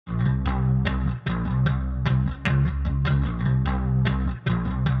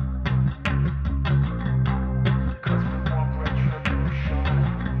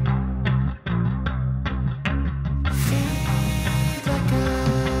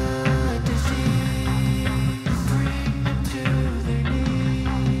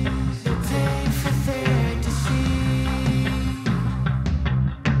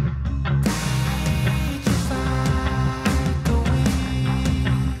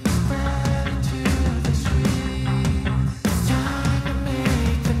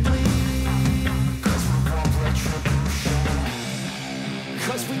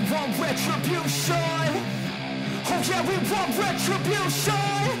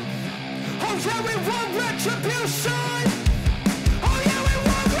yeah, we want retribution. Oh yeah, we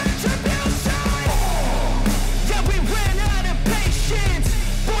want retribution. Yeah, we ran out of patience.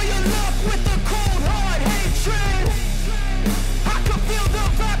 Boil up with the cold hard hatred. I can feel the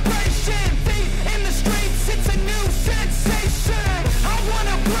vibration. Feet in the streets, it's a new sensation. I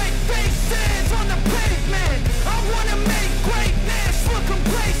wanna break faces on the pavement. I wanna make greatness look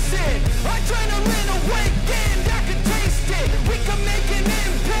complacent. Adrenaline awakened, I can taste it. We can make an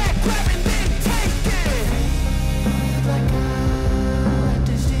impact, grab and then take it. Like a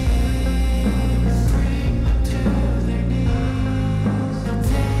disease, bring them to their knees. No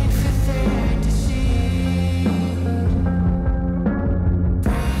pain for their disease.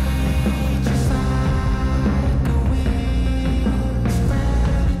 Breathe just like a wind,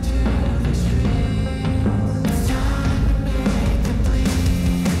 spread into the streets. It's time to make them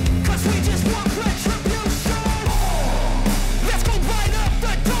bleed. 'Cause we just want retribution. Let's go light up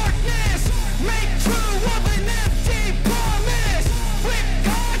the darkness. Make true of an empty promise. Flip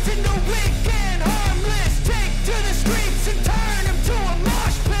cards into weak and harmless. Take to the streets and turn them to a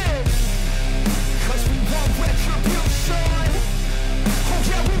mosh pit. 'Cause we want retribution. Oh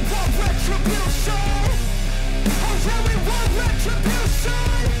yeah, we want retribution. Oh yeah, we want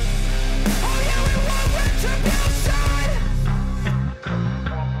retribution. Oh yeah, we want retribution.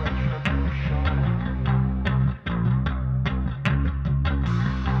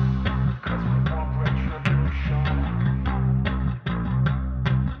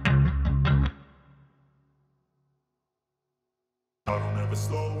 I don't ever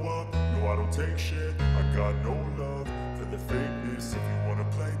slow up, no I don't take shit. I got no love for the fakeness. If you wanna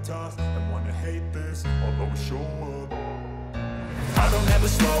play tough and wanna hate this, I'll always show up. I don't ever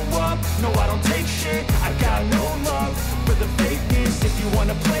slow up, no I don't take shit. I got no love for the fakeness. If you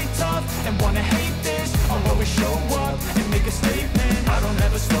wanna play tough and wanna hate this, I'll always show up and make a statement. I don't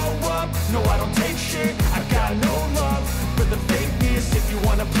ever slow up, no I don't take shit. I got no love for the fakeness. If you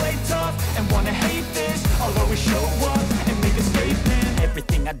wanna play tough and wanna hate this, I'll always show up and make a statement.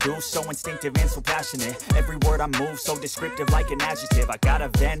 Everything I do so instinctive and so passionate. Every word I move so descriptive like an adjective. I got a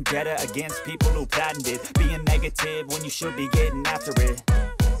vendetta against people who patented being negative when you should be getting after it.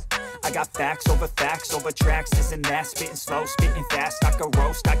 I got facts over tracks, this and that. Spitting slow, spitting fast, I could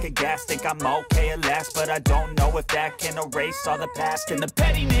roast, I could gas. Think I'm okay at last, but I don't know if that can erase all the past. And the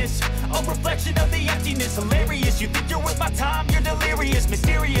pettiness, a reflection of the emptiness. Hilarious, you think you're worth my time, you're delirious.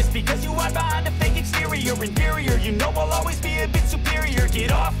 Mysterious, because you hide behind a fake exterior. Inferior, you know I'll always be a bit superior.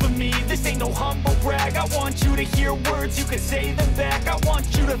 Get off of me, this ain't no humble brag. I want you to hear words, you can say them back. I want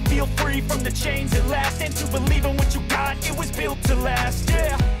you to feel free from the chains at last, and to believe in what you got, it was built to last,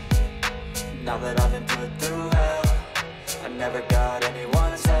 yeah. Now that I've been put through hell, I never got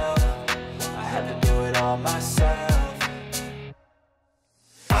anyone's help. I had to do it all myself.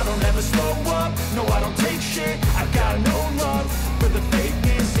 I don't ever slow up, no I don't take shit. I got no love for the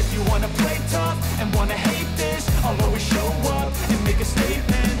fakeness. If you wanna play tough and wanna hate this, I'll always show up and make a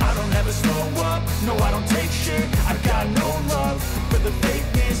statement. I don't ever slow up, no I don't take shit. I got no love for the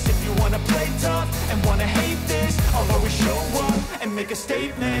fakeness. If you wanna play tough and wanna hate this, I'll always show up and make a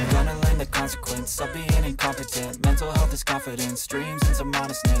statement. Gonna learn the consequence of being incompetent. Mental health is confidence, dreams and some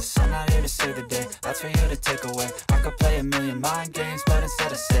honestness. I'm not here to save the day, that's for you to take away. I could play a million mind games, but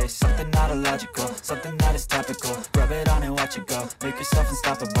instead I say something not illogical, something that is topical. Rub it on and watch it go, make yourself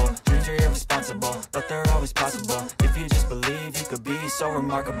unstoppable. Dreams are irresponsible, but they're always possible. If you just believe, you could be so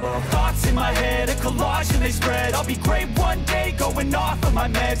remarkable. Thoughts in my head, a collage and they spread. I'll be great one day, going off of my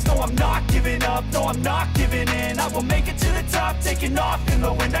meds. No, I'm not giving up, no, I'm not giving in. I will make it to the top, taking off in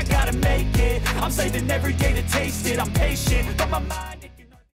the wind. I gotta make it, I'm saving every day to taste it. I'm patient, but my mind